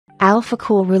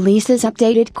Alphacool releases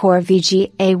updated Core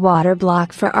VGA water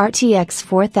block for RTX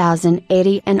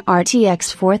 4080 and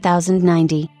RTX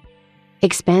 4090.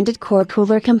 Expanded core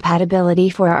cooler compatibility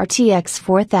for RTX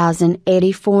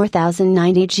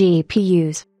 4080-4090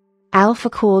 GPUs.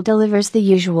 Alphacool delivers the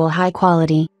usual high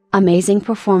quality, amazing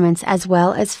performance as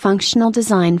well as functional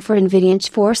design for NVIDIA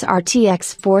GeForce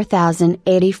RTX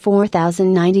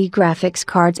 4080-4090 graphics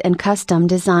cards and custom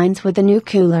designs with the new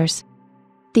coolers.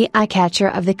 The eye-catcher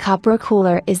of the copper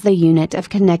cooler is the unit of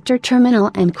connector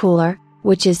terminal and cooler,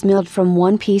 which is milled from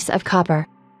one piece of copper.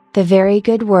 The very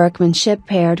good workmanship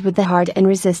paired with the hard and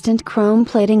resistant chrome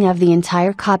plating of the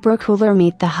entire copper cooler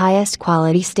meet the highest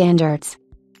quality standards.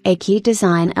 A key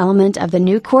design element of the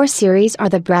new Core series are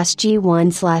the brass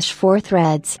G1/4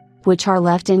 threads, which are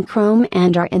left in chrome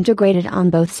and are integrated on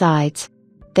both sides.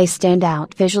 They stand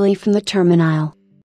out visually from the terminal.